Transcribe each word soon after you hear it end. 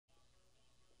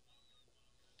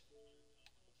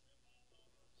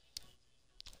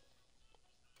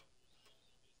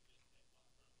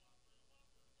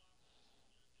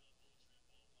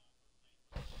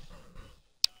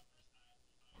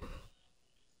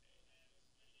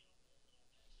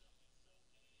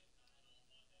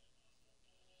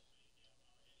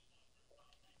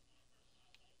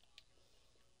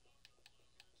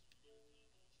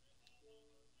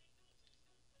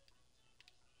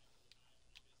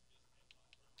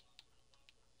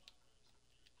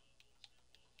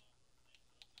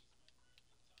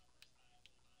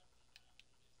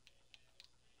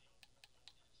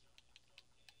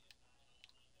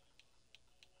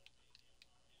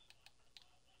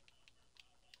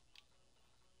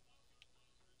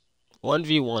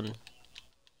1v1.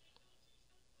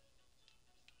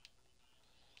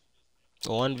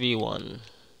 1v1.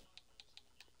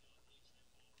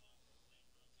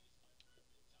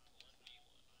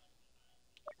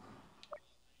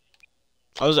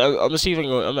 I'm gonna see if I can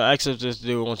go. I'm gonna access this to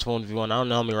do it once 1v1. I don't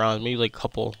know how many rounds. Maybe like a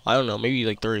couple. I don't know. Maybe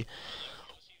like 3.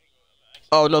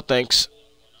 Oh no, thanks.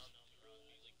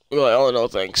 You're like, oh no,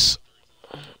 thanks.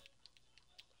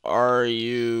 Are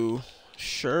you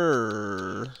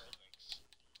sure?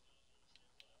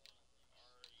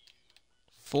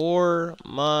 For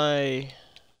my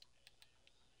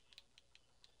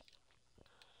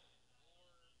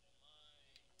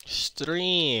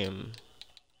stream.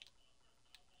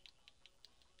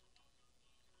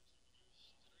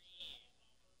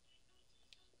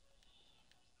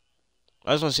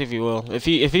 I just want to see if he will. If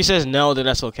he says no, then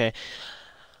that's okay.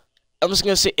 I'm just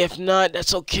gonna say if not,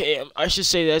 that's okay. I should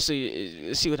say that. So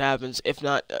see what happens. If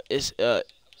not, it's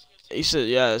he said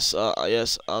yes.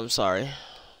 Yes. I'm sorry.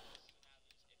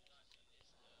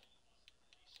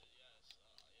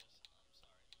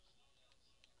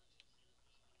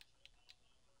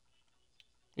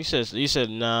 You said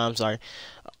nah. I'm sorry.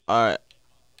 All right.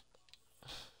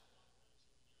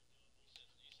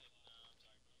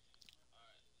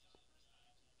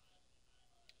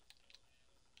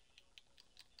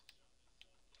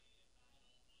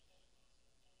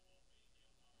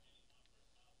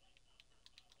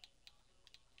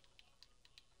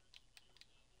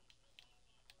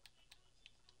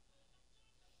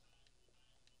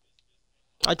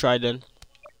 I tried then.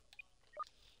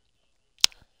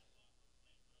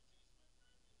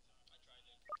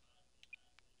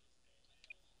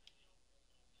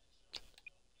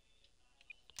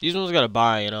 These ones I gotta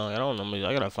buy, I don't know.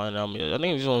 I gotta find out. I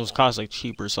think these ones cost like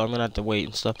cheaper, so I'm gonna have to wait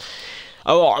and stuff.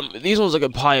 Oh, well, these ones I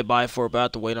could probably buy for, but I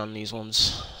have to wait on these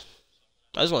ones.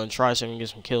 I just want to try so I can get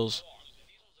some kills.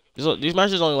 These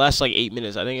matches only last like 8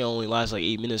 minutes. I think it only lasts like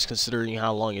 8 minutes considering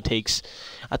how long it takes.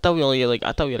 I thought we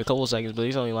had a couple of seconds, but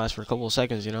these only last for a couple of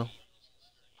seconds.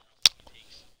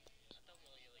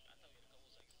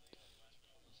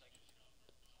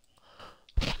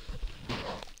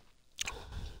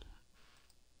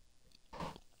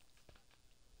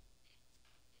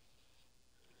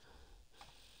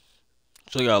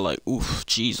 So we got like oof,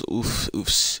 jeez, oof,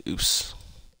 oofs, oofs.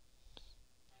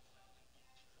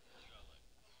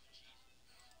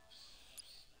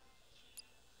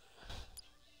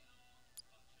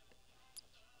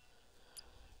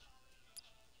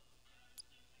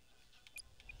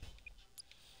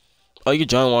 Oh, you can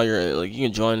join while you're like you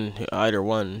can join either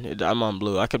one. I'm on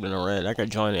blue. I could have been on red. I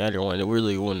could join either one. It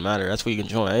really wouldn't matter. That's what you can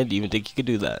join. I didn't even think you could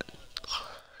do that.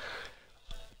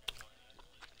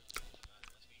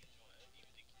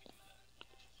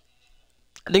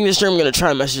 I think this stream I'm gonna try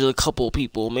and message a couple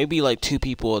people, maybe like 2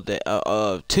 people a day,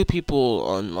 2 people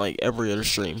on like every other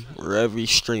stream or every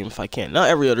stream if I can. Not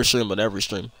every other stream, but every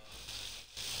stream.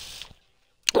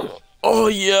 Oh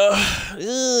yeah,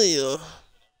 yeah.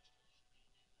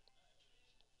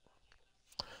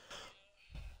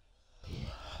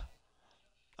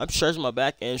 I'm stretching my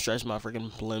back and stretching my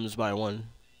freaking limbs by one.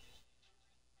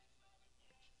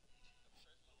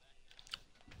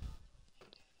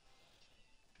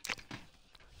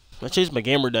 I changed my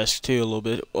gamer desk too a little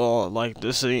bit. Oh, like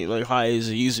this ain't like high as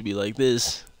it used to be like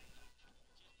this.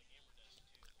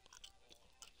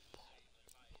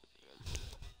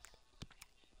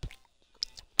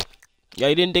 Yeah,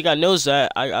 you didn't think I noticed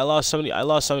that. I lost 70. I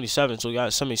lost 77, so we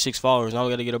got 76 followers. Now we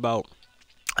gotta get about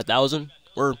 1,000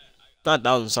 or not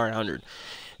 1,000. Sorry, 100.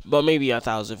 But maybe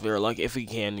 1,000 if we're like if we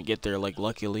can get there like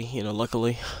luckily,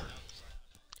 luckily.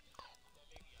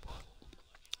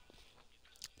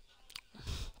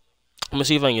 I'm gonna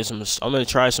see if I can get some. I'm gonna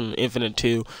try some Infinite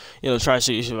too. Try to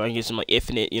see if I can get some like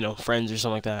Infinite, friends or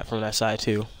something like that from that side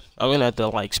too. I'm gonna have to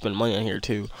like spend money on here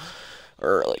too,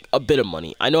 or like a bit of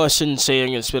money. I know I shouldn't say I'm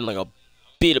gonna spend like a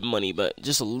bit of money, but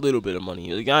just a little bit of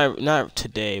money. Like not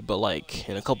today, but like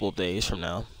in a couple of days from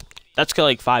now. That's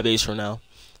like 5 days from now.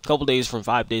 A couple days from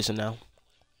 5 days from now.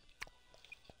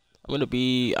 I'm gonna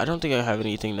be. I don't think I have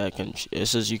anything that can. It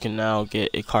says you can now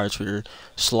get a card for your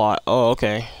slot. Oh,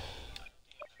 okay.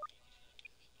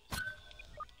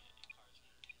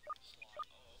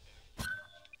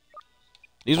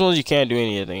 These ones you can't do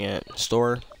anything at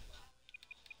store.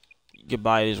 You can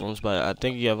buy these ones, but I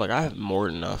think you have like I have more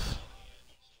than enough.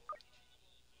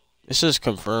 It says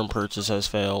confirm purchase has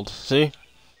failed. See,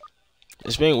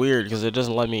 it's being weird because it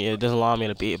doesn't let me. It doesn't allow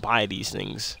me to buy these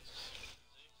things.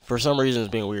 For some reason,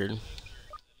 it's being weird.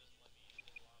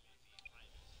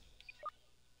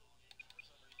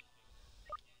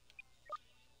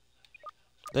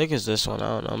 I think it's this one. I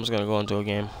don't know. I'm just gonna go into a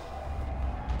game.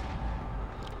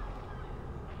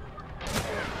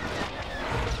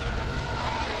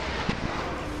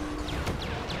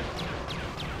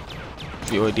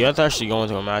 Yo, do you have to actually go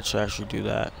into a match to actually do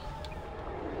that?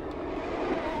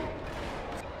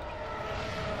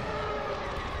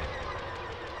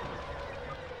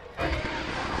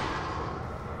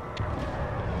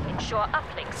 Ensure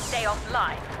uplinks stay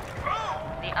offline.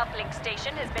 The uplink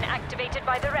station has been activated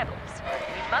by the rebels.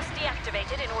 We must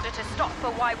deactivate it in order to stop a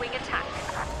Y-wing attack.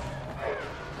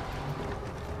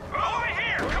 Over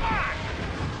here, come on!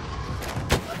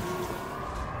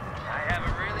 I have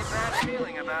a really bad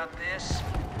feeling about this.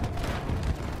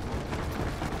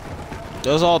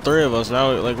 There's all three of us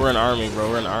now. Like we're an army, bro.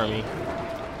 We're an army.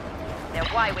 Their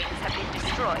Y-wings have been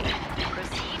destroyed.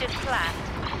 Proceed as planned.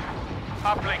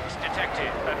 Uplinks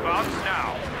detected. Advance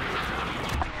now.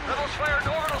 Rebel flare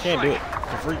orbital Can't do it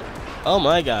for free. Oh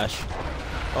my gosh.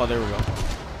 Oh, there we go.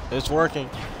 It's working.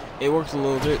 It works a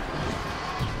little bit.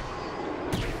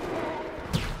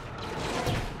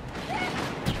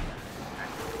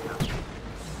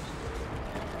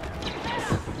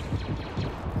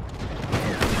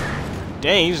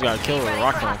 Dang, he just got killed with a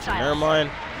rocket launcher. Never mind.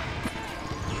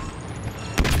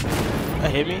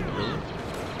 That hit me? Really?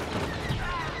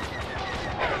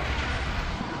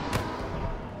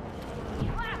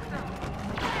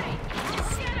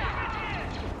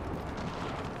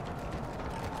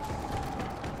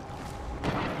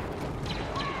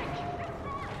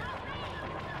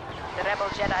 The rebel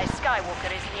Jedi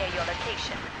Skywalker is near your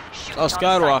location. Shoot Oh, on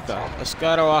Skywalker. sight. A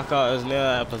Skywalker is near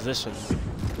that position.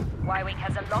 Y-wing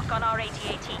has a lock on our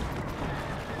AT-AT.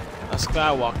 A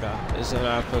Skywalker is in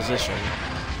our position.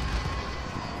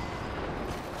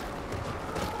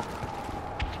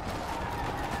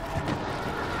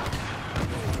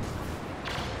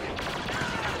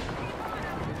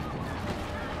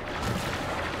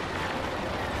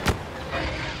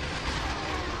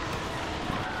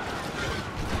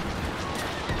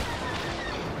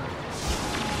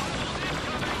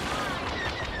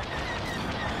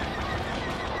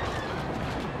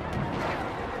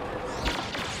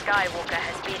 Skywalker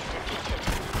has been defeated.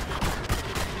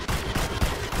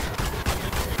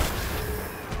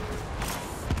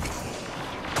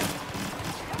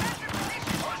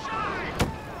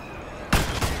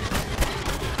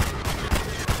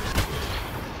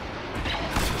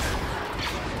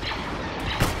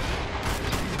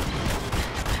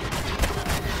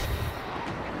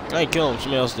 I didn't kill him,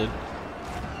 somebody else did.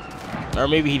 Or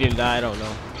maybe he didn't die, I don't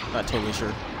know. Not totally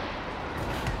sure.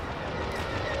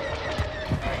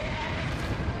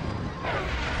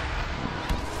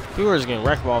 People are just getting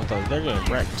wrecked off though. They're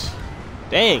getting wrecked.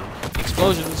 Dang!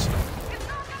 Explosions!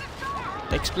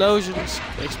 Explosions!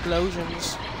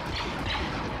 Explosions!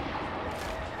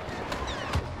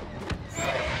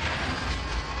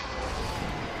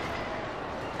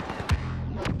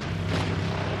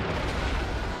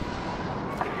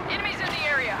 Enemies in the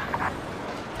area.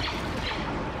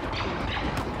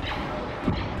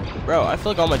 Bro, I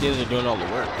feel like all my days are doing all the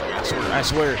work. Like, I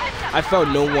swear, I felt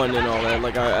no one in all that.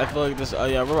 Like, I feel like this.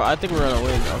 Yeah, bro, I think we're gonna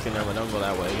win. Okay, never mind. Don't go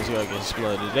that way. Because we gotta get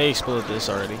exploded. They exploded this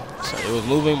already. So it was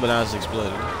moving, but now it's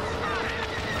exploded.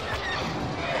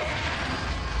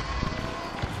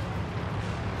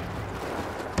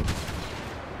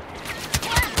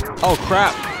 Oh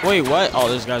crap! Wait, what? Oh,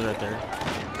 this guy's right there.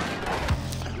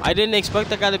 I didn't expect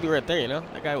that guy to be right there. You know,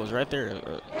 that guy was right there.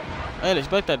 I didn't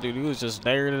expect that dude. He was just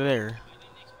there to there.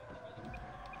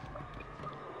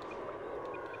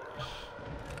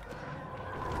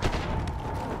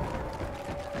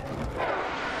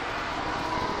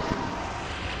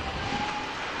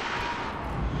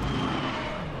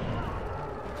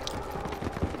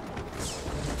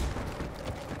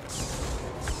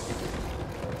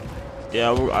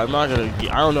 Yeah, I'm not gonna.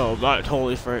 I don't know. I'm not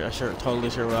totally totally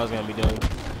sure what I was gonna be doing.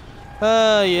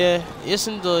 Yeah, yes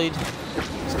indeed.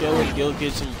 Let's go and go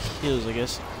get some kills, I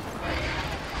guess.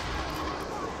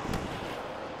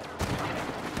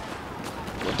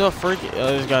 What the freak?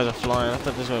 Oh, these guys are flying. I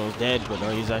thought this one was dead, but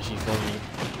no, he's actually flying.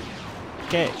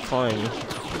 Can't climb me.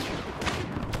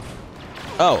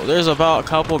 Oh, there's about a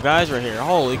couple guys right here.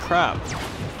 Holy crap!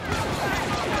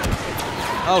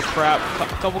 Oh crap!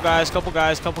 Couple guys. I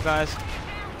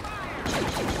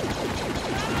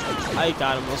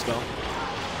got him. Let's go.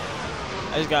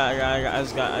 I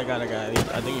got a guy.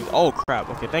 I think he's. Oh crap!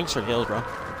 Okay, thanks for kills, bro.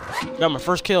 Got my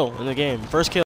first kill in the game. First kill.